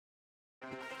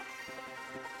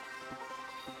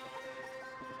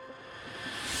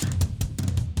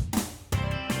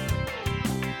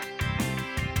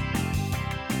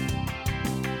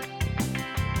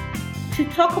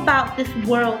talk about this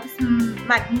world, this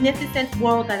magnificent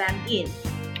world that I'm in.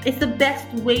 It's the best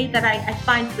way that I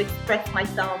find to express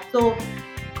myself. So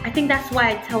I think that's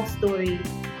why I tell stories.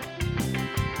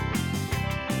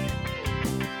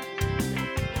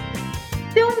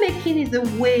 Filmmaking is a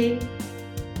way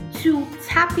to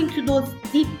tap into those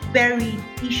deep buried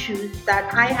issues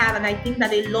that I have, and I think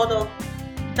that a lot of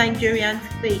Nigerians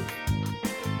face.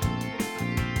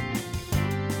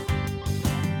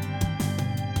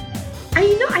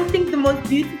 And I think the most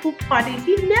beautiful part is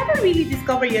you never really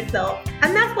discover yourself,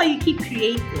 and that's why you keep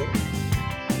creating.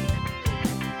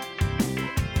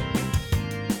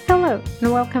 Hello,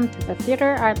 and welcome to the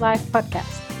Theatre Art Life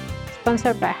podcast,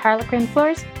 sponsored by Harlequin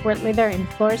Floors, world leader in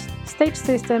floors, stage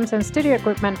systems, and studio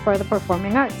equipment for the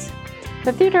performing arts.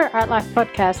 The Theatre Art Life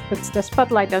podcast puts the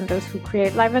spotlight on those who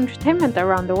create live entertainment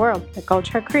around the world, the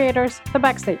culture creators, the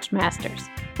backstage masters.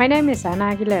 My name is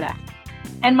Ana Aguilera.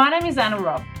 And my name is Anna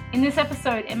Robb. In this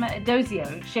episode, Emma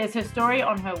Edozio shares her story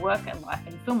on her work and life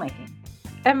in filmmaking.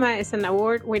 Emma is an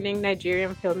award-winning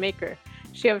Nigerian filmmaker.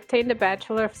 She obtained a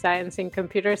Bachelor of Science in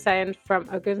Computer Science from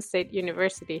Ogun State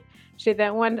University. She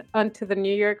then went on to the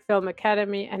New York Film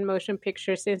Academy and Motion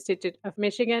Pictures Institute of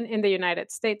Michigan in the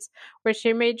United States, where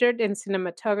she majored in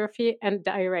cinematography and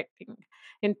directing.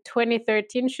 In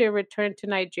 2013, she returned to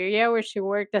Nigeria, where she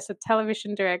worked as a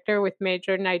television director with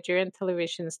major Nigerian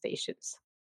television stations.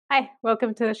 Hi,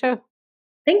 welcome to the show.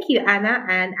 Thank you, Anna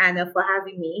and Anna, for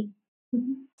having me.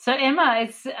 So, Emma,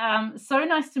 it's so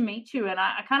nice to meet you. And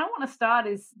I kind of want to start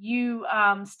is you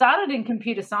started in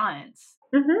computer science.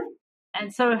 Mm-hmm.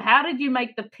 And so how did you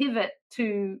make the pivot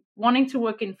to wanting to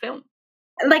work in film?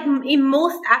 Like in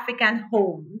most African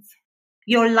homes,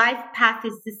 your life path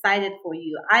is decided for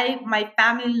you. My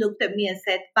family looked at me and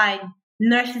said, fine,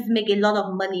 nurses make a lot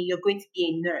of money. You're going to be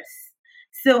a nurse.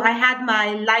 So I had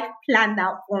my life planned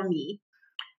out for me.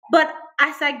 But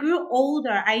as I grew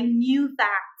older, I knew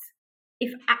that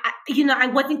if I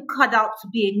wasn't cut out to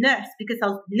be a nurse because I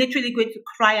was literally going to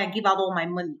cry and give out all my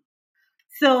money.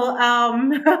 So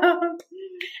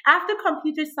after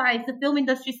computer science, the film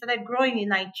industry started growing in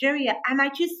Nigeria, and I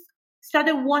just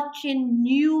started watching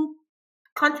new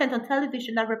content on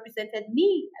television that represented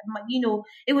me.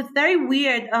 It was very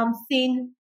weird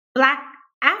seeing Black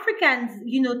Africans,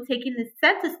 taking the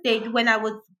center stage when I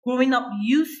was growing up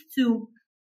used to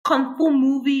Kung Fu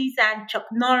movies and Chuck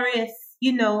Norris,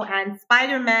 and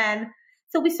Spider-Man.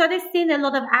 So we started seeing a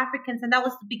lot of Africans, and that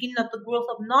was the beginning of the growth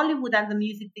of Nollywood and the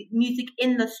music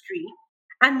industry.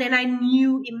 And then I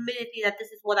knew immediately that this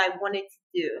is what I wanted to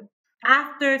do.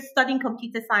 After studying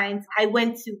computer science, I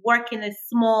went to work in a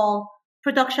small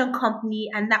production company,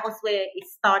 and that was where it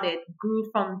started. Grew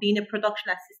from being a production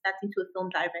assistant into a film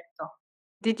director.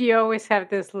 Did you always have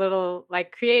this little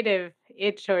creative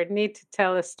itch or need to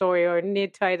tell a story or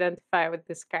need to identify with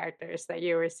these characters that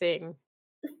you were seeing?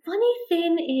 The funny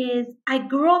thing is I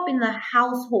grew up in a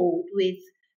household with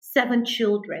 7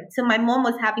 children. So my mom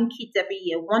was having kids every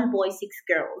year, 1 boy, 6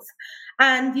 girls.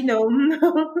 And, being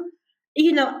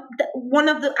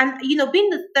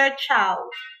the third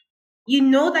child,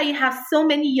 that you have so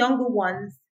many younger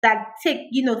ones that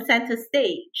take, center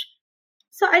stage.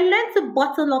 So I learned to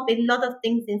bottle up a lot of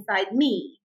things inside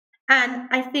me. And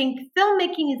I think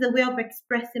filmmaking is a way of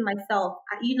expressing myself.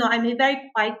 I'm a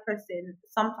very quiet person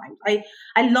sometimes. I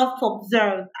love to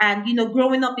observe. And,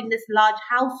 growing up in this large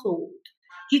household,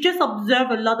 you just observe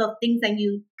a lot of things and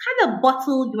you kind of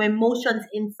bottle your emotions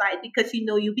inside because,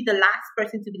 you'll be the last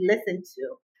person to be listened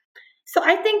to. So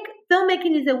I think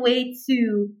filmmaking is a way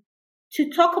to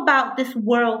talk about this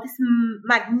world, this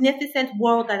magnificent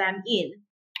world that I'm in.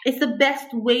 It's the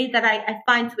best way that I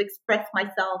find to express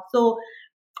myself. So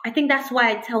I think that's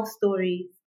why I tell stories.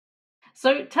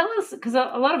 So tell us, because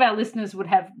a lot of our listeners would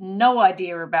have no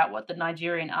idea about what the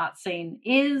Nigerian art scene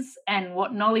is and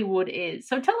what Nollywood is.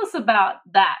 So tell us about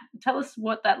that. Tell us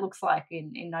what that looks like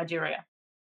in Nigeria.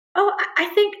 Oh, I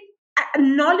think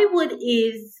Nollywood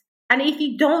is, and if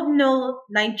you don't know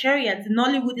Nigerians,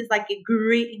 Nollywood is like a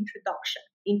great introduction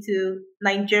into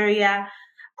Nigeria,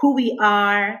 who we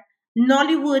are.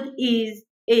 Nollywood is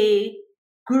a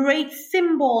great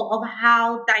symbol of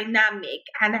how dynamic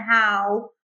and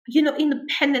how,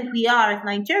 independent we are as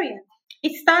Nigerians.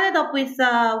 It started up with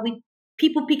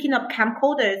people picking up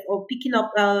camcorders or picking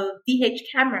up VH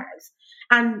cameras,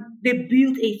 and they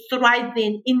built a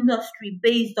thriving industry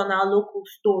based on our local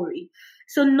story.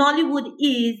 So Nollywood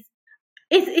is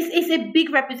a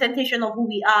big representation of who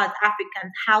we are as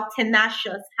Africans, how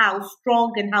tenacious, how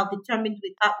strong, and how determined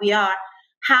we are,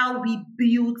 how we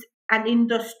built an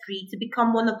industry to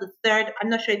become one of the third, I'm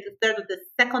not sure it's the third or the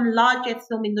second largest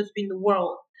film industry in the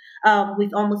world,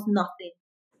 with almost nothing.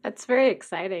 That's very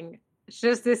exciting. It's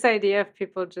just this idea of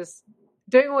people just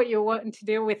doing what you want to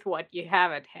do with what you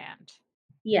have at hand.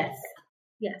 Yes,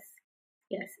 yes,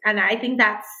 yes. And I think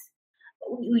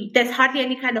there's hardly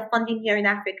any kind of funding here in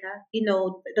Africa.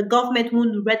 The government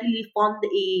won't readily fund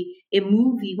a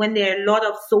movie when there are a lot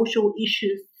of social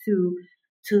issues to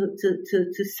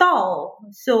solve.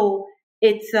 So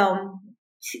it's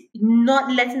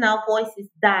not letting our voices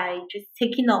die, just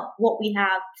taking up what we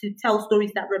have to tell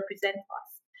stories that represent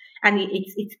us, and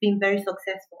it's been very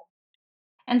successful.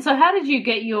 And so, how did you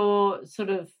get your sort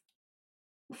of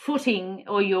footing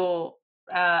or your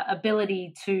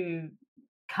ability to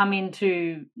come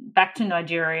back to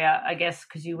Nigeria, I guess,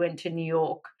 because you went to New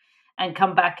York and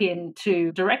come back in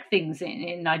to direct things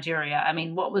in Nigeria? I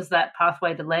mean, what was that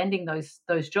pathway to landing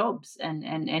those jobs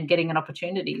and getting an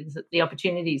opportunity, the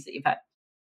opportunities that you've had?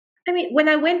 I mean, when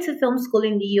I went to film school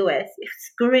in the US,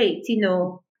 it's great,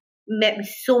 met with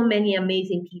so many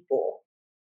amazing people.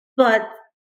 But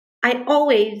I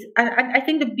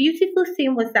think the beautiful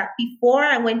thing was that before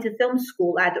I went to film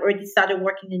school, I'd already started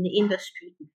working in the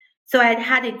industry. So I'd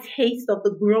had a taste of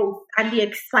the growth and the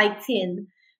exciting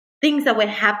things that were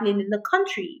happening in the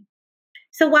country.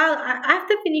 So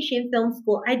after finishing film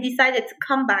school, I decided to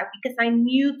come back because I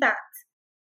knew that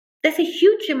there's a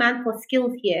huge demand for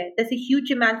skills here. There's a huge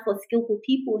demand for skillful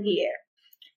people here.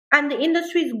 And the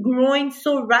industry is growing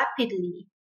so rapidly.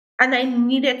 And I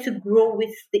needed to grow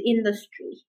with the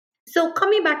industry. So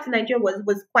coming back to Nigeria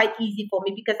was quite easy for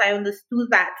me because I understood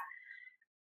that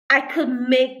I could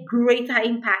make greater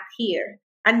impact here.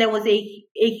 And there was a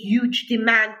huge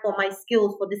demand for my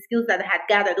skills, for the skills that I had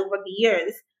gathered over the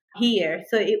years here.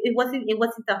 So it wasn't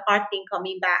a hard thing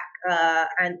coming back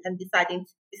and deciding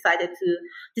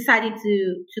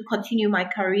to continue my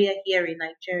career here in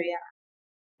Nigeria.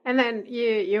 And then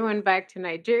you went back to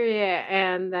Nigeria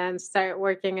and then started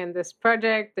working in this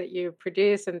project that you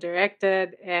produced and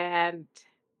directed and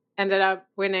ended up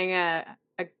winning a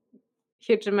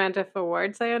huge amount of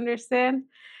awards, I understand.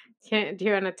 Do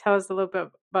you want to tell us a little bit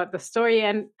about the story?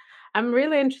 And I'm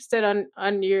really interested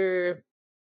on your,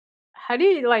 how do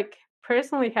you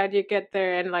personally, how do you get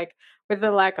there? And with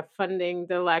the lack of funding,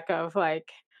 the lack of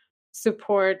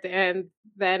support and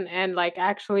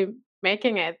actually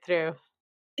making it through.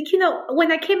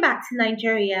 When I came back to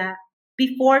Nigeria,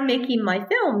 before making my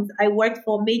films, I worked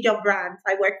for major brands.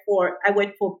 I worked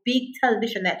for big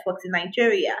television networks in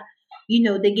Nigeria.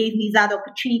 They gave me that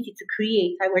opportunity to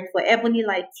create. I worked for Ebony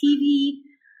Light TV.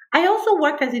 I also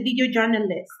worked as a video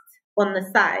journalist on the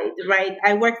side, right?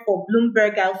 I worked for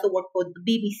Bloomberg. I also worked for the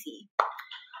BBC.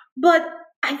 But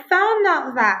I found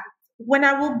out that when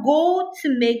I will go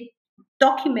to make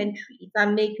documentaries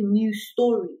and make news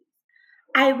stories,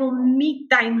 I will meet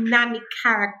dynamic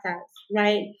characters,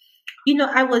 right?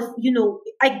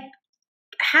 I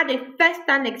had a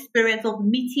first-hand experience of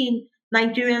meeting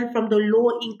Nigerians from the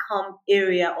low-income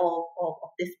area of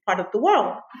this part of the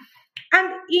world. And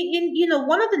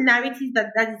one of the narratives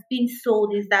that is being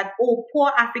sold is that, oh,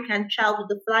 poor African child with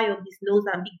the fly on his nose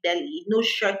and big belly, no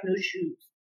shirt, no shoes,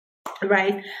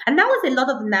 right? And that was a lot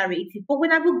of the narrative. But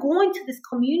when I would go into these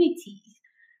communities,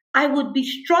 I would be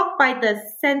struck by the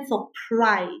sense of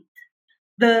pride,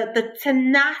 the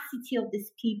tenacity of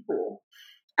these people.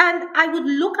 And I would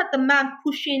look at the man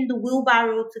pushing the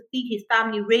wheelbarrow to feed his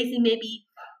family, raising maybe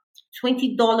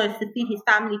 $20 to feed his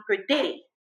family per day.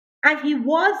 And he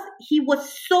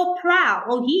was so proud,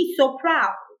 or he's so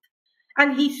proud.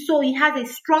 And he has a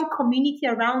strong community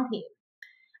around him.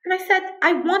 And I said,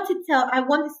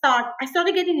 I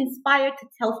started getting inspired to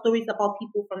tell stories about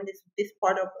people from this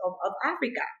part of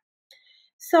Africa.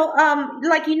 So,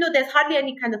 there's hardly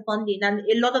any kind of funding, and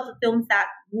a lot of the films that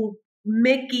will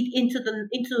make it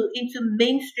into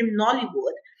mainstream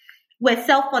Nollywood were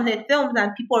self-funded films,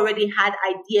 and people already had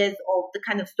ideas of the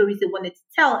kind of stories they wanted to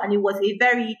tell, and it was a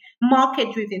very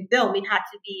market-driven film. It had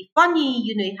to be funny,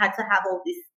 it had to have all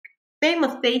these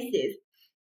famous faces.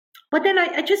 But then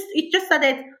it just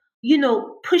started,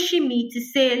 pushing me to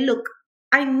say, look,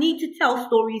 I need to tell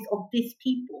stories of these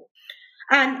people.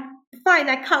 And fine,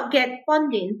 I can't get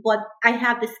funding, but I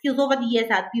have the skills. Over the years,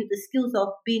 I've built the skills of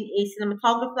being a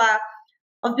cinematographer,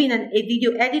 of being a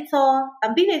video editor,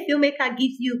 and being a filmmaker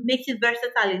makes you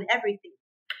versatile in everything.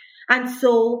 And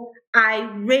so I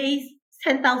raised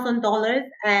 $10,000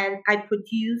 and I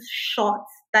produced, shot,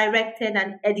 directed,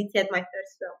 and edited my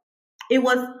first film. It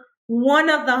was one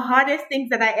of the hardest things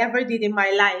that I ever did in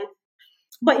my life,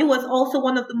 but it was also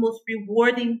one of the most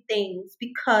rewarding things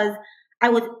because I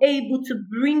was able to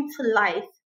bring to life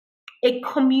a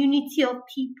community of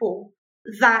people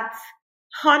that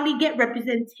hardly get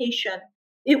representation.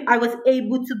 I was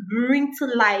able to bring to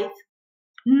life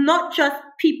not just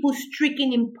people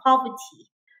stricken in poverty,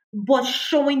 but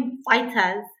showing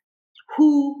fighters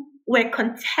who were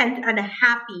content and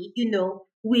happy,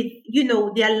 with,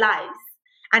 their lives.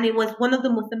 And it was one of the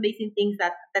most amazing things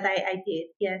that I did.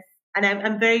 Yes. And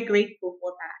I'm very grateful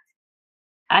for that.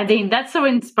 Adine, that's so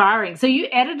inspiring. So you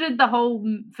edited the whole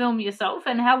film yourself,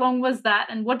 and how long was that?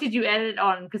 And what did you edit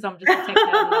on? Because I'm just a tech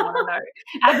nerd and I want to know.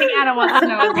 I think Anna wants to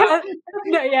know as well.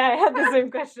 No, yeah, I had the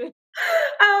same question.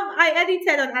 I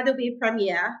edited on Adobe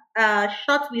Premiere,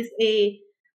 shot with a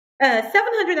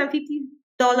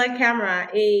 $750 camera,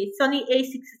 a Sony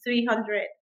A6300,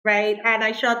 right? And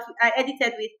I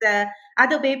edited with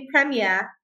Adobe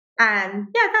Premiere, and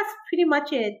yeah, that's pretty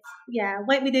much it. Yeah,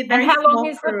 went with a very And how long small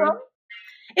is the crew. film?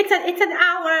 It's an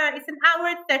hour. It's an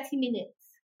hour 30 minutes.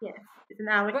 Yes, it's an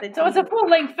hour 30. So it's a full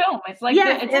length film. It's like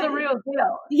Yes, it's the real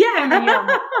deal. Yeah.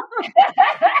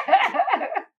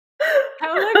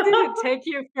 How long did it take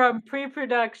you from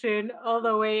pre-production all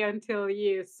the way until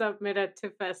you submitted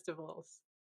to festivals?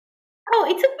 Oh,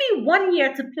 it took me 1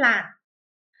 year to plan.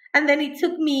 And then it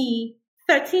took me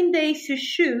 13 days to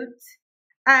shoot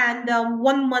and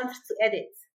 1 month to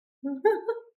edit.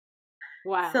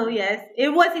 Wow. So yes, it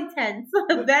was intense,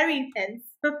 very intense.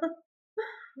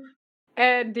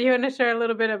 And do you want to share a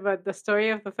little bit about the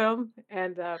story of the film?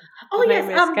 And Oh the yes,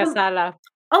 name is Kasala.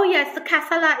 Oh yes, so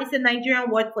Kasala is a Nigerian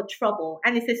word for trouble,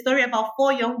 and it's a story about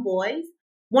 4 young boys.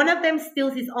 One of them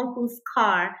steals his uncle's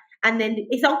car, and then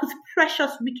his uncle's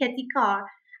precious rickety car,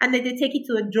 and then they take it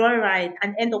to a joyride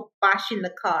and end up bashing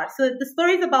the car. So the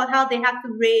story is about how they have to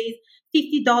raise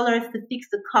 $50 to fix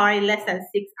the car in less than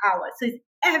 6 hours. So it's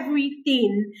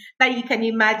everything that you can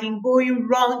imagine going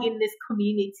wrong in this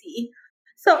community.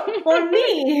 So for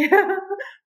me,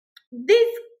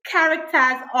 these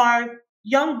characters are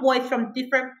young boys from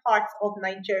different parts of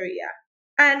Nigeria.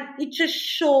 And it just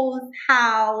shows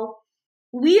how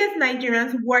we as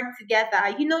Nigerians work together.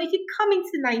 If you come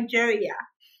into Nigeria,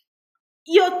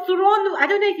 you're thrown. I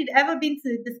don't know if you've ever been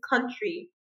to this country.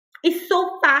 It's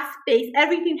so fast paced.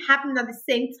 Everything happening at the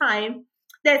same time.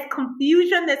 There's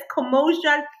confusion. There's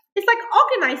commotion. It's like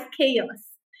organized chaos.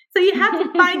 So you have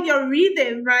to find your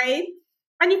rhythm, right?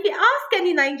 And if you ask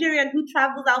any Nigerian who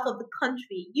travels out of the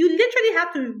country, you literally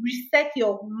have to reset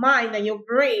your mind and your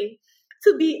brain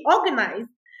to be organized.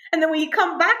 And then when you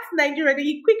come back to Nigeria, then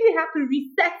you quickly have to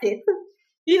reset it.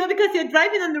 Because you're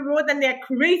driving on the road and there are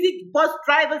crazy bus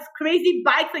drivers, crazy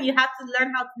bikes, and you have to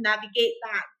learn how to navigate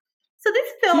that. So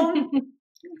this film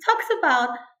talks about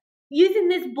using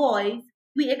these boys.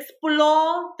 We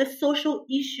explore the social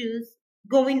issues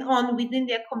going on within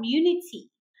their community,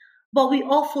 but we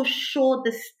also show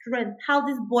the strength, how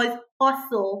these boys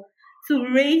hustle to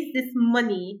raise this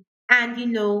money and,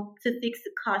 to fix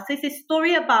the car. So it's a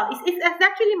story about, it's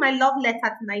actually my love letter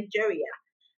to Nigeria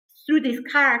through these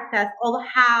characters of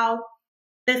how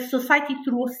the society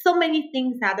throws so many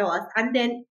things at us, and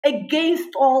then against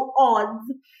all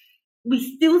odds, we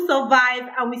still survive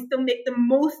and we still make the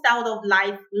most out of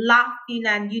life, laughing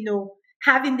and,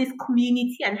 having this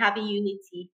community and having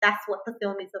unity. That's what the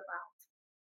film is about.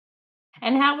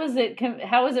 And how was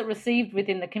it received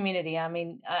within the community? I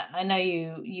mean, I know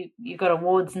you got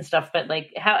awards and stuff, but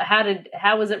like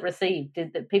how was it received?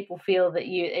 Did the people feel that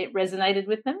it resonated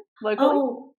with them locally?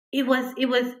 Oh, it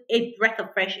was a breath of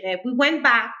fresh air. We went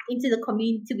back into the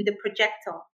community with a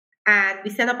projector, and we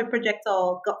set up a projector,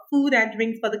 got food and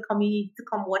drinks for the community to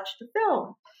come watch the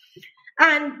film.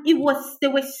 And they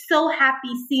were so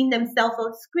happy seeing themselves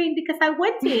on screen, because I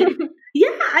went in.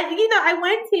 I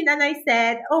went in and I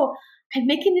said, "Oh, I'm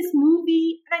making this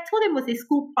movie." And I told them it was a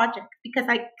school project because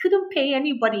I couldn't pay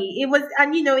anybody. It was,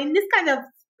 and in this kind of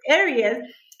areas,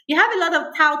 you have a lot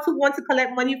of touts who want to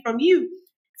collect money from you.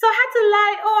 So I had to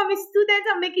lie, "Oh, I'm a student,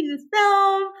 I'm making this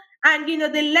film." And,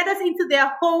 they let us into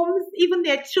their homes. Even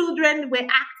their children were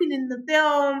acting in the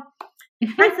film.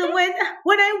 And so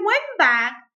when I went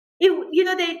back, they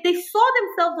saw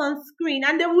themselves on screen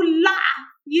and they would laugh,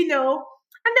 and there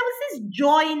was this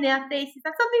joy in their faces.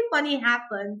 And something funny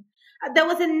happened. There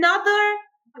was another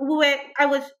where I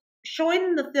was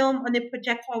showing the film on a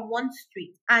projector on one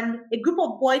street, and a group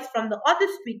of boys from the other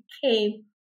street came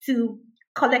to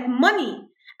collect money.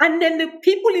 And then the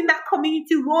people in that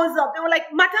community rose up. They were like,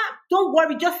 "Madam, don't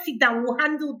worry, just sit down, we'll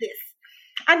handle this."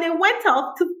 And they went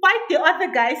off to fight the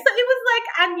other guys. So it was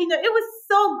like, and it was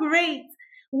so great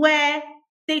where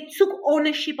they took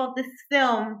ownership of this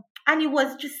film, and it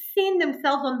was just seeing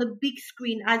themselves on the big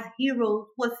screen as heroes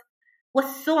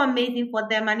was so amazing for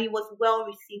them, and it was well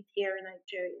received here in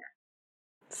Nigeria.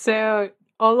 So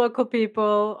all local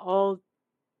people, all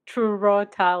true raw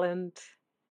talent.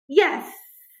 Yes,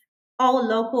 all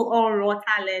local, all raw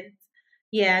talent.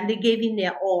 Yeah, and they gave in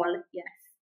their all. Yes.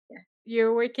 Yeah.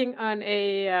 You're working on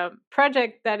a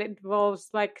project that involves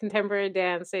like contemporary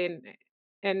dance in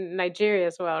Nigeria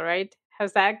as well, right?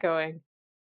 How's that going?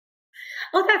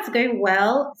 Oh, that's going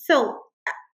well. So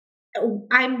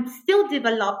I'm still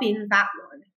developing that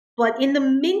one. But in the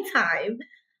meantime,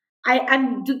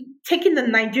 taking the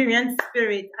Nigerian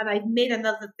spirit and I've made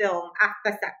another film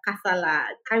after Kasala.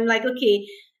 I'm like, okay,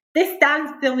 this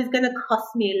dance film is going to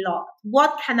cost me a lot.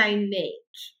 What can I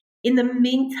make in the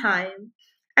meantime?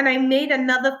 And I made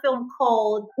another film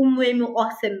called Umwemu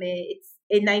Oseme. It's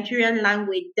a Nigerian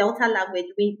language, Delta language,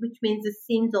 which means the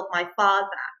sins of my father.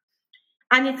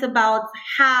 And it's about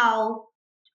how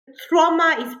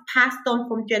trauma is passed on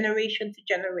from generation to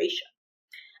generation,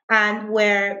 and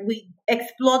where we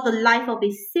explore the life of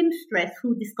a seamstress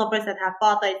who discovers that her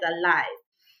father is alive.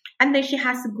 And then she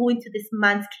has to go into this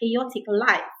man's chaotic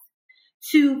life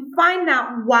to find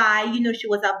out why, she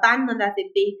was abandoned as a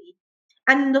baby.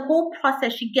 And in the whole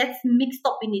process, she gets mixed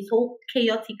up in his whole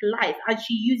chaotic life, and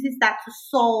she uses that to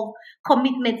solve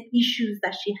commitment issues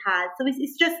that she has. So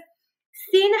it's just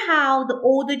seeing how the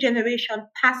older generation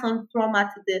pass on trauma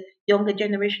to the younger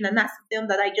generation. And that's the film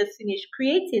that I just finished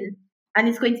creating, and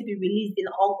it's going to be released in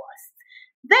August.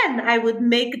 Then I would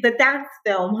make the dance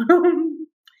film,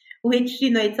 which,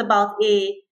 it's about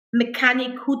a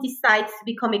mechanic who decides to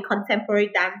become a contemporary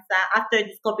dancer after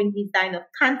discovering he's dying of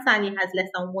cancer and he has less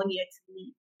than 1 year to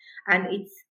live. And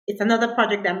it's another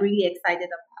project I'm really excited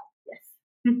about. Yes.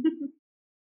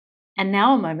 And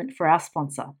now a moment for our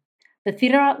sponsor. The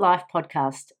Theatre Art Life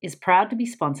podcast is proud to be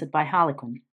sponsored by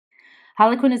Harlequin.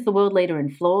 Harlequin is the world leader in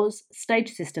floors,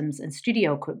 stage systems, and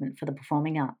studio equipment for the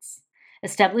performing arts.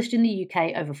 Established in the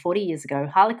UK over 40 years ago,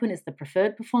 Harlequin is the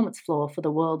preferred performance floor for the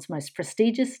world's most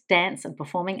prestigious dance and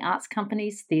performing arts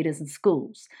companies, theatres, and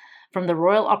schools, from the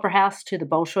Royal Opera House to the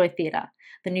Bolshoi Theatre,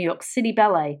 the New York City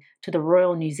Ballet to the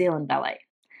Royal New Zealand Ballet.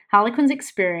 Harlequin's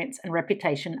experience and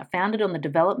reputation are founded on the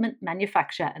development,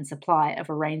 manufacture, and supply of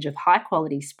a range of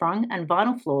high-quality sprung and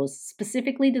vinyl floors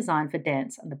specifically designed for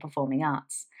dance and the performing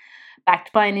arts.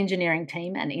 Backed by an engineering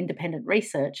team and independent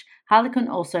research, Harlequin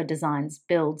also designs,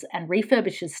 builds, and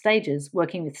refurbishes stages,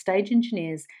 working with stage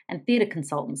engineers and theatre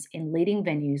consultants in leading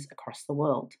venues across the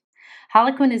world.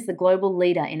 Harlequin is the global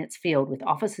leader in its field with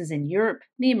offices in Europe,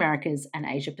 the Americas, and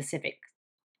Asia Pacific.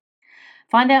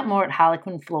 Find out more at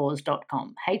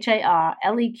harlequinfloors.com,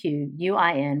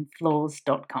 HARLEQUIN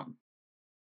floors.com.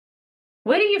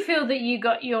 Where do you feel that you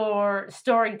got your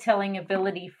storytelling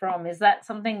ability from? Is that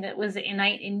something that was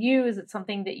innate in you? Is it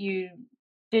something that you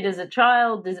did as a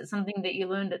child? Is it something that you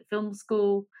learned at film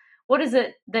school? What is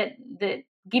it that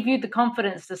give you the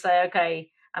confidence to say, okay,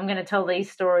 I'm going to tell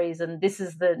these stories and this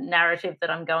is the narrative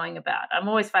that I'm going about? I'm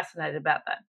always fascinated about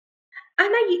that. And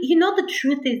the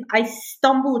truth is, I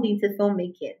stumbled into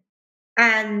filmmaking,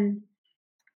 and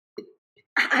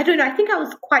I don't know. I think I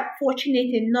was quite fortunate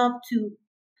enough to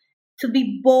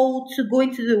be bold to go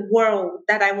into the world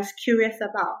that I was curious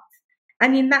about,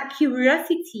 and in that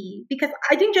curiosity, because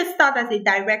I didn't just start as a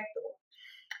director,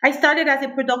 I started as a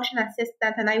production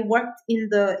assistant, and I worked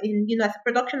as a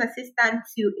production assistant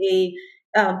to a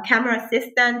camera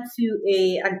assistant to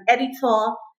an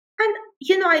editor. And,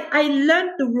 I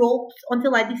learned the ropes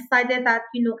until I decided that,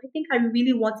 I think I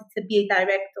really wanted to be a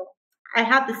director. I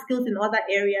have the skills in other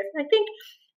areas. I think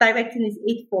directing is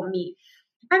it for me.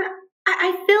 And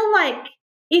I feel like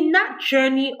in that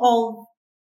journey of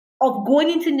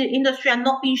going into the industry and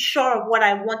not being sure of what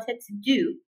I wanted to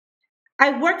do,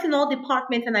 I worked in all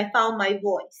departments and I found my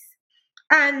voice.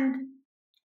 And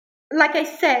like I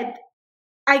said,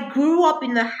 I grew up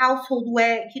in a household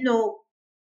where,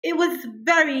 it was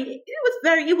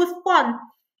fun.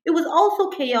 It was also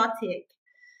chaotic.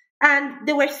 And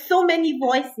there were so many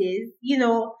voices,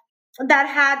 that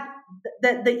had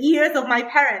the ears of my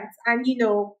parents. And,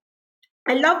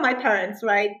 I love my parents,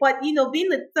 right? But, being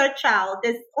the third child,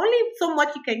 there's only so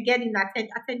much you can get in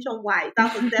attention-wise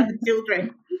out of 7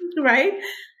 children, right?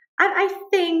 And I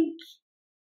think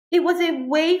it was a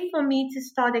way for me to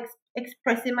start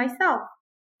expressing myself.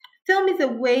 Film is a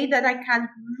way that I can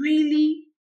really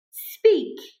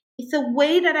speak. It's a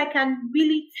way that I can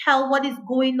really tell what is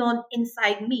going on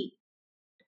inside me.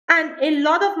 And a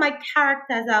lot of my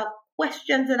characters are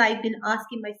questions that I've been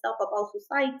asking myself about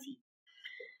society.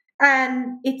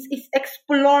 And it's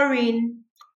exploring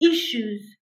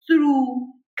issues through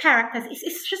characters.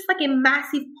 It's just like a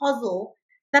massive puzzle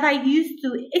that I used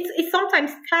to. It's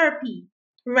sometimes therapy,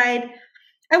 right?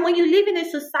 And when you live in a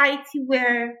society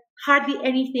where hardly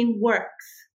anything works,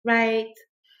 right?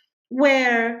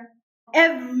 Where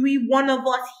every one of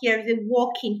us here is a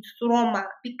walking trauma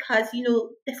because,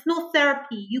 there's no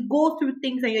therapy. You go through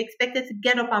things and you're expected to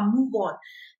get up and move on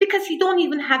because you don't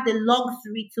even have the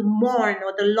luxury to mourn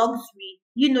or the luxury.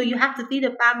 You have to feed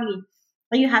a family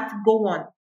and you have to go on.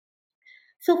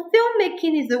 So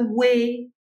filmmaking is a way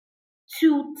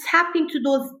to tap into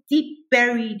those deep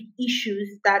buried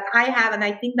issues that I have and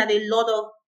I think that a lot of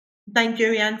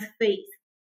Nigerians face.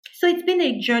 So it's been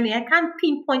a journey. I can't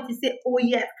pinpoint to say, oh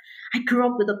yes, I grew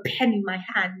up with a pen in my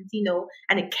hand,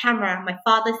 and a camera, my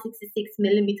father's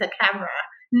 66mm camera.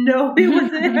 No, it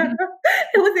was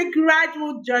it was a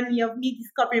gradual journey of me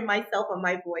discovering myself and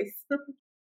my voice.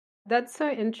 That's so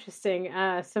interesting.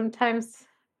 Sometimes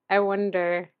I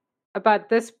wonder about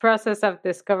this process of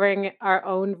discovering our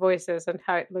own voices and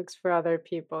how it looks for other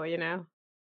people,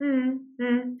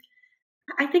 Mm-hmm.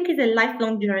 I think it's a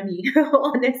lifelong journey,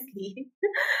 honestly.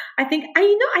 I think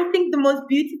the most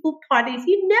beautiful part is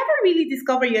you never really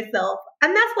discover yourself.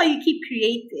 And that's why you keep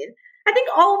creating. I think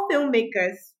all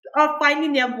filmmakers are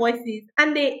finding their voices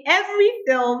and every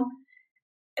film,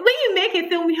 when you make a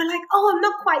film, you're like, oh, I'm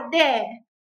not quite there.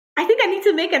 I think I need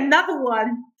to make another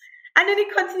one. And then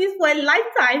it continues for a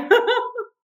lifetime.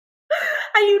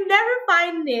 And you never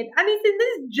find it. And it's in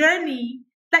this journey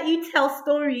that you tell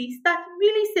stories that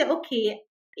really say, okay,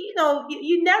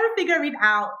 you never figure it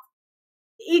out.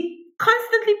 It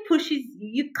constantly pushes you.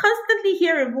 You constantly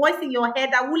hear a voice in your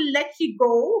head that won't let you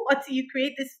go until you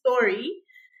create this story.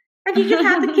 And you just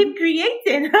have to keep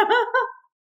creating. So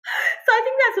I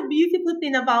think that's a beautiful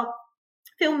thing about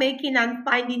filmmaking and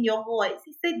finding your voice.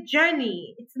 It's a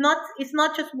journey. It's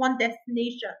not just one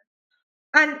destination.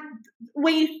 And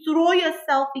when you throw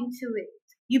yourself into it,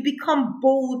 you become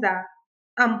bolder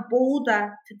and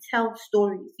bolder to tell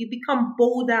stories. You become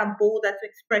bolder and bolder to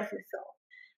express yourself.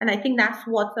 And I think that's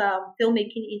what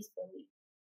filmmaking is for me.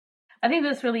 I think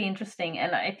that's really interesting.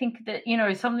 And I think that,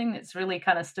 something that's really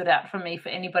kind of stood out for me for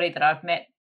anybody that I've met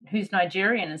who's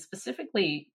Nigerian and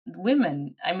specifically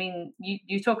women. I mean,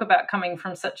 you talk about coming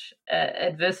from such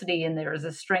adversity and there is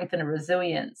a strength and a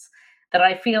resilience that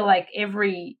I feel like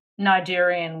every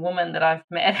Nigerian woman that I've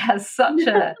met has such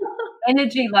a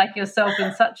energy like yourself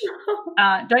and such.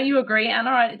 Don't you agree,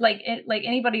 Anna? Like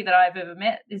anybody that I've ever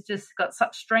met has just got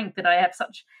such strength that I have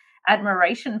such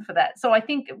admiration for that. So I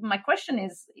think my question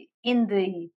is, in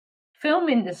the film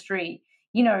industry,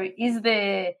 is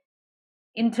there,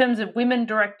 in terms of women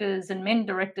directors and men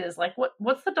directors, like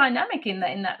what's the dynamic in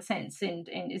that sense? And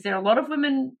is there a lot of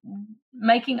women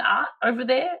making art over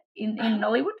there in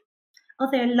Nollywood? Oh,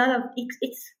 there are a lot of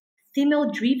it's female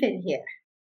driven here,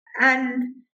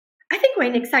 and I think we're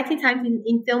in exciting times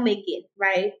in filmmaking,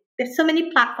 right? There's so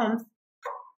many platforms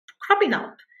cropping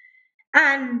up,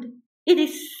 and it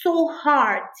is so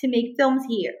hard to make films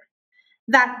here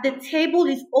that the table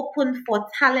is open for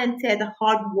talented,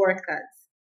 hard workers.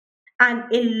 And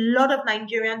a lot of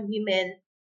Nigerian women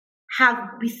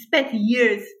we spent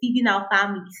years feeding our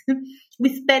families.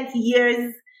 We spent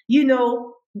years,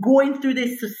 going through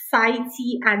this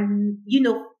society and,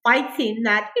 fighting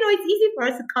that, it's easy for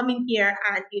us to come in here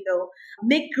and,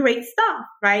 make great stuff,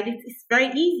 right? It's very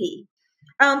easy.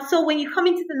 So when you come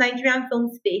into the Nigerian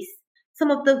film space,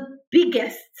 some of the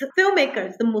biggest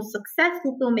filmmakers, the most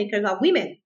successful filmmakers are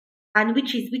women, and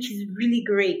which is really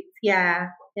great. Yeah.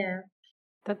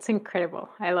 That's incredible.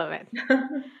 I love it.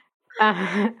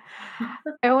 I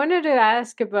wanted to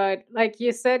ask about, like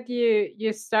you said,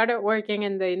 you started working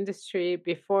in the industry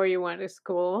before you went to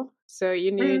school. So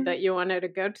you knew that you wanted to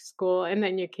go to school and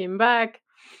then you came back.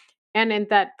 And in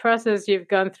that process, you've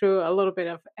gone through a little bit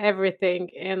of everything.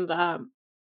 And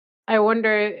I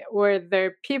wonder, were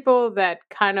there people that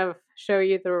kind of show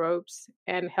you the ropes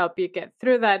and help you get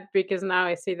through that? Because now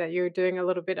I see that you're doing a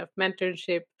little bit of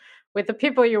mentorship with the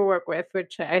people you work with,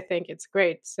 which I think it's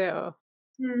great. So.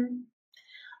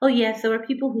 Oh yes, there were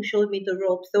people who showed me the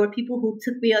ropes. There were people who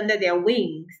took me under their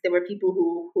wings. There were people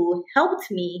who helped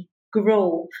me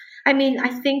grow. I mean, I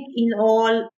think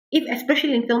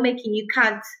especially in filmmaking, you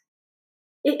can't.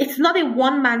 It's not a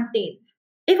one-man thing.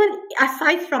 Even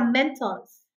aside from mentors,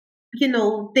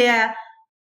 there are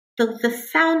the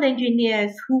sound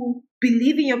engineers who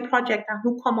believe in your project and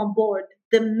who come on board.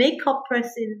 The makeup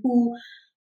person who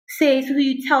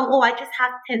you tell, oh, I just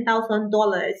have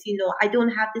 $10,000. I don't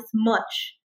have this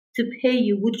much to pay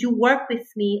you. Would you work with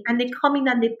me? And they come in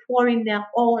and they pour in their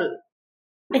all.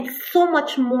 It's so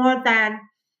much more than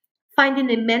finding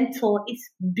a mentor. It's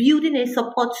building a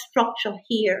support structure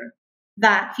here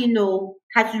that,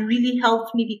 has really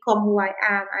helped me become who I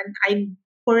am. And I'm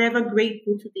forever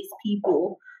grateful to these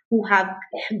people who have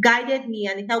guided me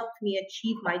and helped me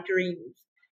achieve my dreams.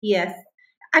 Yes.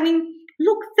 I mean,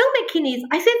 look,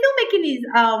 I say filmmaking is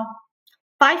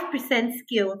 5%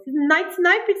 skills,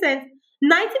 99%,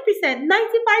 90%,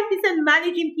 95%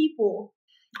 managing people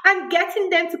and getting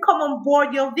them to come on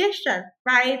board your vision,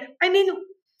 right? I mean,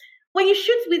 when you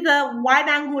shoot with a wide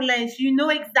angle lens, you know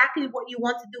exactly what you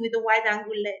want to do with the wide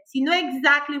angle lens. You know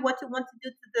exactly what you want to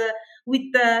do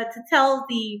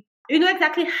you know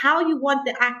exactly how you want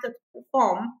the actor to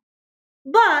perform.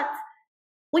 But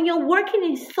when you're working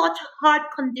in such hard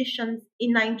conditions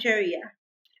in Nigeria,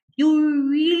 you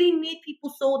really need people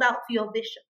sold out to your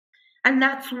vision. And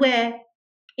that's where,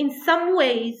 in some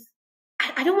ways,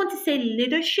 I don't want to say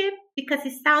leadership because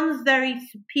it sounds very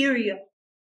superior.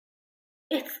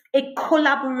 It's a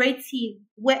collaborative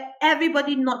where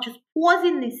everybody not just pours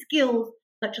in their skills,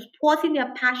 not just pours in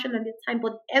their passion and their time,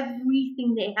 but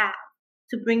everything they have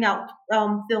to bring out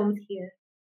films here.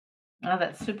 Oh,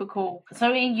 that's super cool.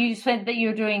 So you said that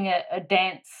you're doing a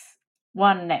dance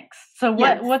one next. So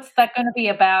what's that going to be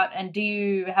about? And do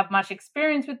you have much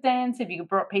experience with dance? Have you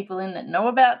brought people in that know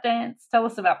about dance? Tell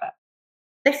us about that.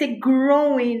 There's a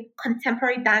growing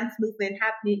contemporary dance movement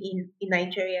happening in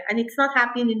Nigeria, and it's not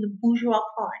happening in the bourgeois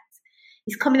parts.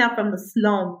 It's coming out from the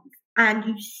slums, and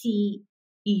you see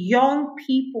young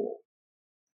people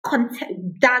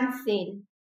dancing,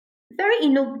 very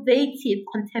innovative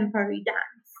contemporary dance.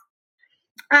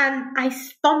 And I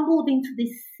stumbled into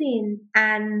this scene,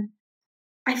 and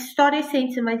I started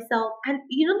saying to myself, and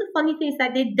the funny thing is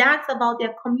that they dance about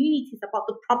their communities, about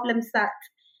the problems that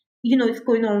is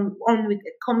going on with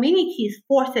the communities,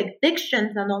 forced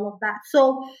evictions and all of that.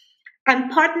 So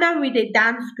I'm partnering with a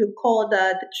dance group called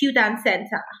the Q Dance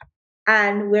Center,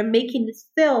 and we're making this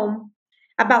film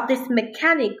about this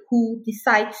mechanic who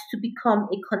decides to become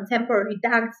a contemporary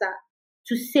dancer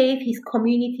to save his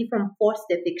community from forced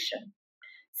eviction.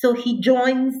 So he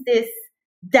joins this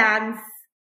dance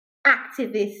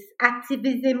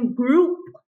activism group,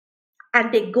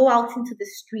 and they go out into the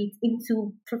streets,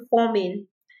 into performing.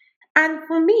 And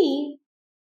for me,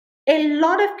 a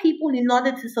lot of people, in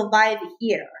order to survive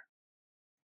here,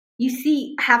 you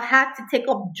see, have had to take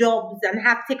up jobs and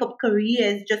have to take up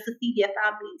careers just to feed their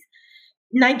families.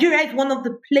 Nigeria is one of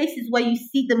the places where you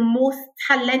see the most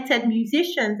talented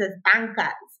musicians as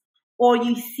bankers, or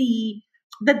you see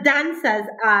the dancers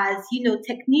as,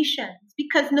 technicians,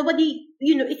 because nobody,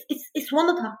 it's one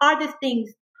of the hardest things.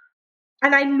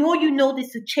 And I know you know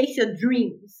this, to chase your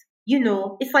dreams.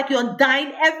 It's like you're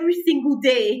dying every single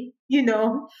day,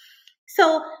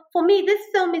 So for me, this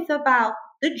film is about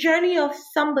the journey of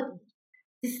somebody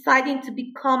deciding to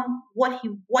become what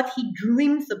he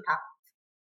dreams about.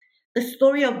 The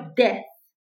story of death,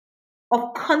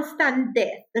 of constant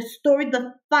death,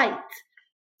 the fight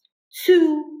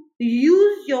to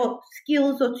use your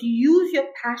skills or to use your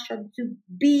passion to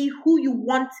be who you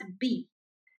want to be,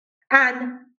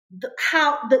 and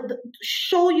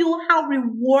show you how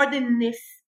rewarding this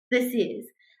is.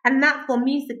 And that for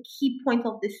me is the key point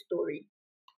of this story.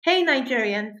 Hey,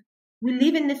 Nigerians, we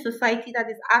live in this society that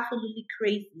is absolutely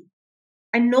crazy.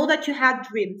 I know that you have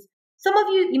dreams. Some of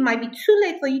you, it might be too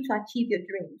late for you to achieve your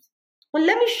dreams. But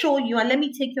let me show you and let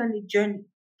me take you on a journey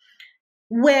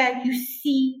where you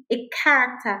see a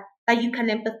character that you can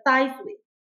empathize with,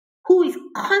 who is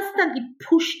constantly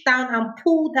pushed down and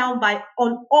pulled down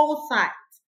on all sides,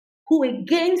 who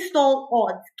against all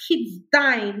odds keeps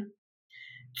dying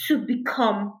to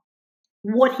become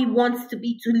what he wants to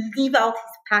be, to live out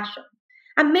his passion.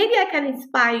 And maybe I can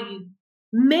inspire you.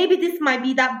 Maybe this might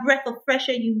be that breath of fresh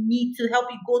air you need to help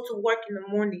you go to work in the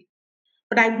morning.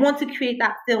 But I want to create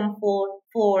that film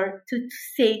to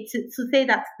say that to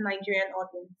the Nigerian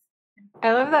audience.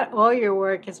 I love that all your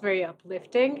work is very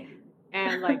uplifting,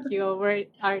 and you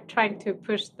are trying to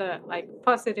push the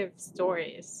positive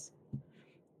stories.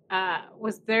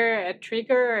 Was there a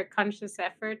trigger or a conscious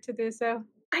effort to do so?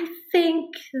 I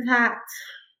think that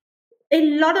a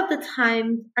lot of the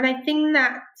time, and I think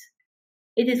that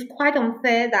it is quite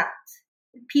unfair that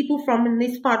people from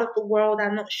this part of the world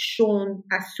are not shown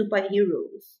as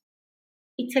superheroes.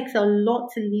 It takes a lot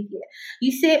to live here.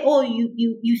 You say, oh,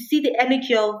 you see the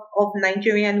energy of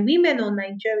Nigerian women or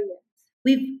Nigerians.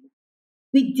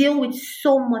 We deal with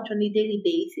so much on a daily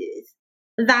basis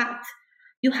that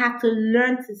you have to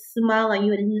learn to smile and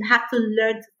you have to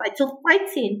learn to fight. So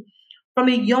fighting from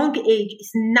a young age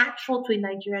is natural to a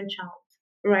Nigerian child,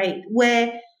 right?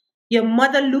 Where your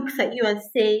mother looks at you and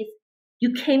says,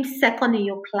 you came second in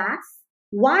your class.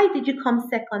 Why did you come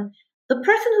second? The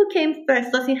person who came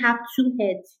first doesn't have two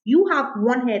heads. You have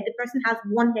one head. The person has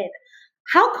one head.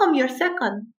 How come you're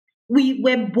second? We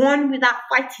were born with that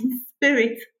fighting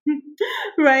spirit,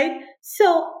 right?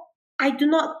 So I do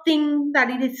not think that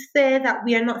it is fair that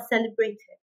we are not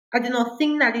celebrated. I do not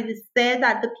think that it is fair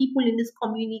that the people in these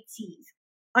communities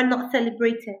are not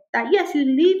celebrated. That yes, you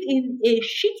live in a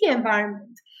shitty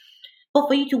environment, but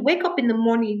for you to wake up in the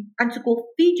morning and to go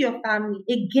feed your family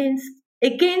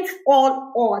against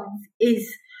all odds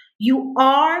is you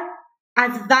are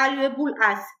as valuable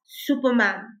as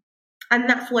Superman. And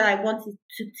that's what I wanted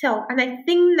to tell. And I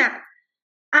think that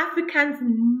Africans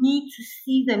need to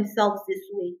see themselves this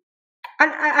way.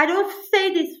 And I don't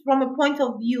say this from a point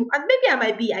of view, and maybe I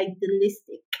might be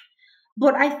idealistic,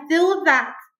 but I feel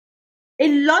that a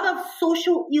lot of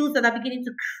social ills that are beginning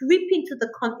to creep into the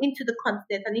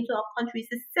continent and into our countries,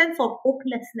 a sense of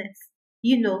hopelessness,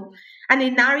 and a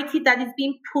narrative that is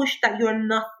being pushed that you're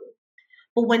nothing.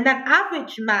 But when that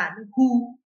average man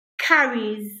who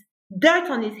carries dirt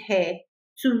on his head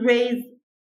to raise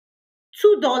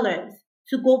 $2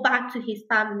 to go back to his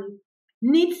family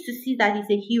needs to see that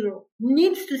he's a hero,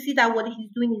 needs to see that what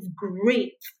he's doing is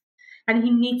great, and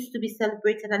he needs to be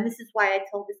celebrated. And this is why I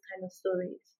tell this kind of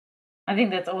stories. I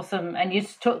think that's awesome. And you're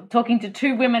talking to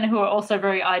two women who are also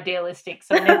very idealistic,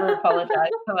 so never apologize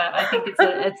for that. I think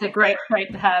it's a great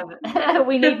trait to have.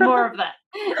 We need more of that.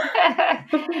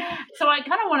 So I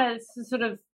kind of want to sort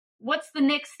of, what's the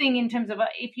next thing in terms of,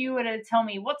 if you were to tell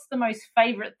me, what's the most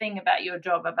favorite thing about your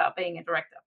job, about being a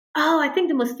director? Oh, I think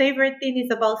the most favorite thing is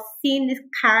about seeing this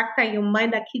character in your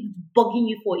mind that keeps bugging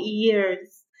you for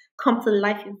years come to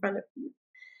life in front of you.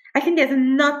 I think there's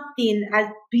nothing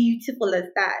as beautiful as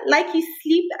that. Like you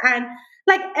sleep and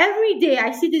like every day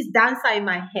I see this dancer in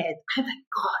my head. I'm like,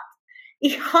 God,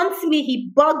 he haunts me.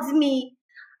 He bugs me.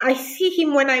 I see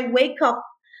him when I wake up.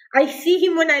 I see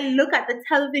him when I look at the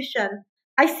television.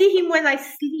 I see him when I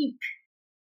sleep.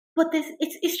 But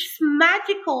it's just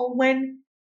magical when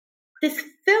this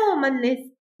film and this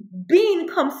being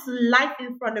comes to life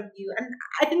in front of you. And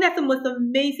I think that's the most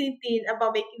amazing thing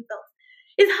about making films.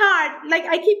 It's hard. Like,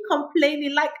 I keep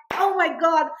complaining, like, oh my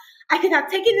God, I could have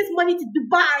taken this money to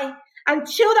Dubai and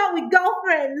chilled out with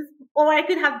girlfriends, or I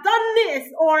could have done this,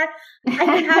 or I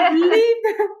could have lived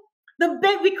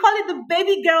we call it the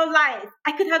baby girl life.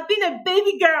 I could have been a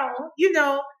baby girl,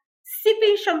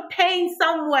 sipping champagne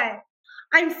somewhere.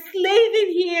 I'm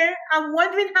slaving here. I'm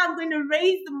wondering how I'm going to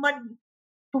raise the money.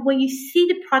 But when you see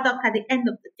the product at the end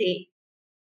of the day,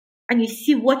 and you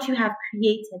see what you have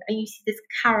created, and you see this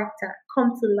character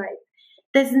come to life,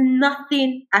 there's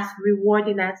nothing as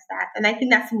rewarding as that. And I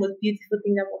think that's the most beautiful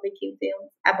thing about making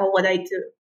films, about what I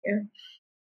do. Yeah.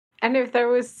 And if there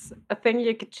was a thing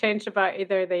you could change about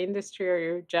either the industry or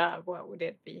your job, what would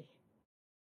it be?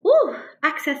 Ooh,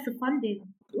 access to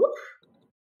funding. Ooh.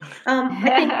 I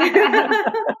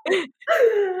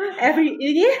think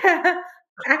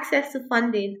access to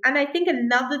funding. And I think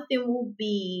another thing will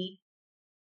be,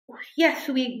 yes,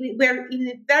 we're in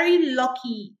a very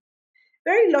lucky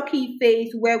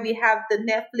phase where we have the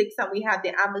Netflix and we have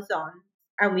the Amazon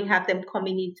and we have them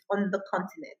coming in on the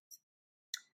continent.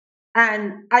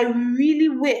 And I really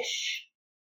wish,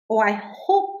 or I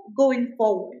hope going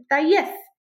forward, that yes,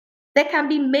 there can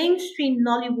be mainstream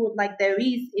Nollywood like there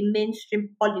is in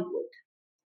mainstream Hollywood.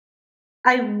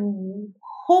 I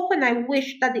hope and I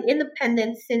wish that the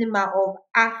independent cinema of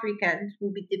Africans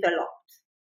will be developed.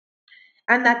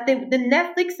 And that the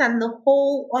Netflix and the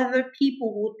whole other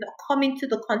people would come into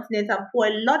the continent and pour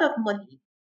a lot of money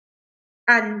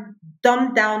and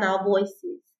dumb down our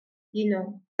voices.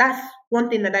 That's one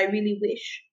thing that I really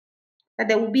wish. That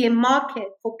there will be a market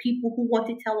for people who want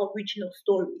to tell original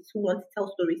stories, who want to tell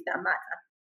stories that matter.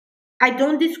 I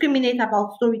don't discriminate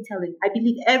about storytelling. I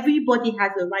believe everybody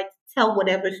has a right to tell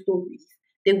whatever stories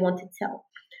they want to tell.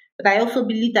 But I also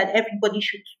believe that everybody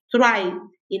should thrive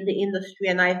in the industry.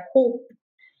 And I hope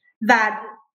that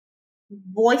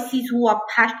voices who are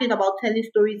passionate about telling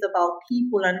stories about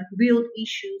people and real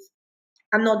issues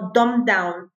are not dumbed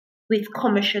down with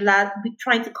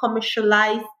trying to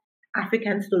commercialize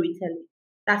African storytelling.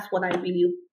 That's what I really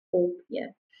hope. Yeah.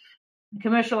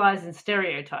 Commercialize and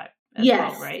stereotype.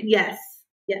 Yes. Well, right? Yes.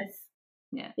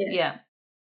 Yeah.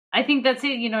 I think that's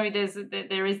it.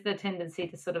 There is the tendency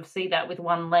to sort of see that with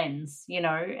one lens,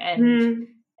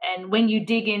 and when you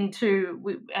dig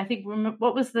into, I think,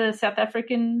 what was the South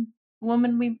African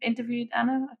woman we interviewed,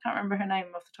 Anna? I can't remember her name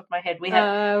off the top of my head. We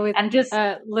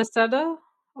have Lesotho,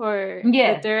 or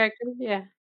the director,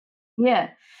 yeah,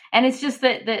 and it's just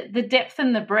that the depth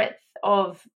and the breadth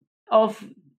of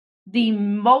the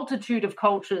multitude of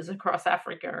cultures across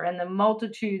Africa and the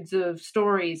multitudes of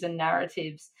stories and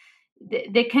narratives.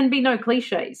 There can be no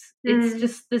cliches. It's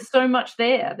just, there's so much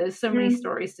there. There's so many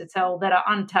stories to tell that are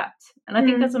untapped. And I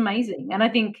think that's amazing. And I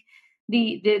think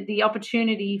the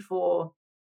opportunity for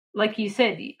like you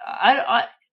said, I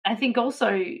think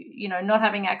also, not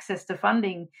having access to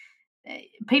funding,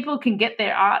 people can get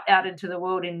their art out into the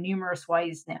world in numerous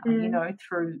ways now,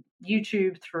 through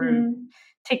YouTube, through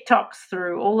TikToks,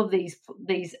 through all of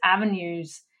these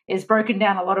avenues. It's broken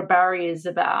down a lot of barriers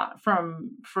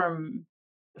from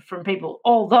people,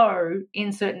 although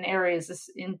in certain areas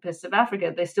in parts of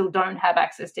Africa, they still don't have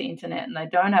access to internet and they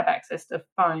don't have access to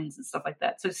phones and stuff like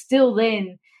that. So still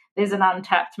then there's an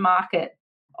untapped market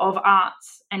of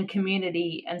arts and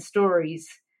community and stories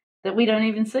that we don't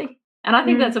even see. And I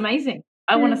think that's amazing.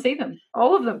 I want to see them,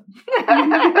 all of them.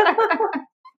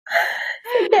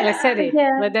 Lesedi.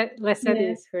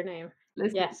 Lesedi is her name.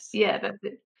 Yes. Yeah, that's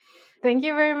it. Thank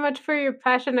you very much for your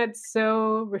passion. It's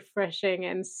so refreshing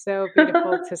and so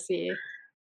beautiful to see.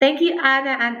 Thank you,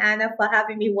 Anna and Anna, for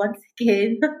having me once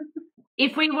again.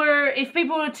 If people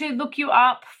were to look you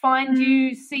up, find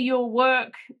you, see your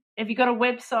work, have you got a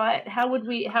website? How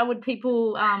would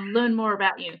people learn more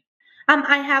about you?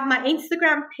 I have my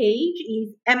Instagram page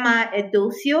is Emma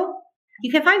Edosio.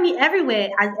 You can find me everywhere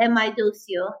as Emma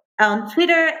Edosio. On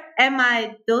Twitter,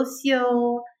 Emma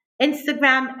Edosio.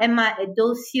 Instagram, Emma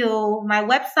Edosio. My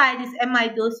website is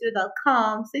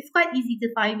emmaedosio.com. So it's quite easy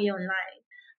to find me online.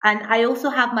 And I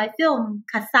also have my film,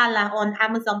 Kasala, on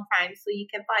Amazon Prime. So you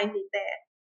can find it there.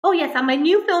 Oh, yes. And my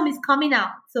new film is coming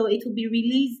out. So it will be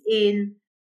released in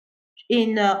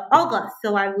August.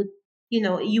 So I would,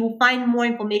 you will find more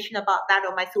information about that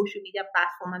on my social media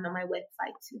platform and on my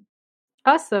website too.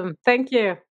 Awesome. Thank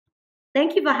you.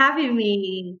 Thank you for having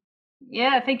me.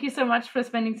 Yeah, thank you so much for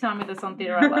spending time with us on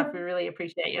Theatre Art Life. We really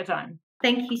appreciate your time.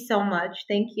 Thank you so much.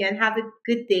 Thank you, and have a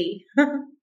good day.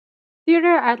 Theatre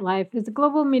Art Life is a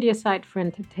global media site for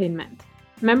entertainment.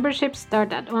 Memberships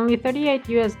start at only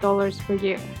 $38 per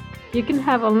year. You can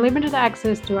have unlimited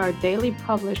access to our daily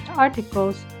published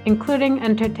articles, including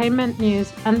entertainment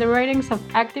news and the writings of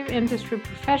active industry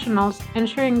professionals,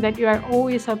 ensuring that you are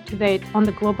always up to date on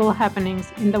the global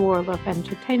happenings in the world of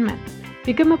entertainment.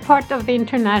 Become a part of the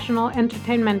international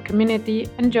entertainment community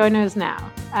and join us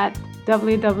now at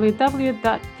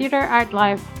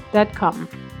www.theatreartlife.com.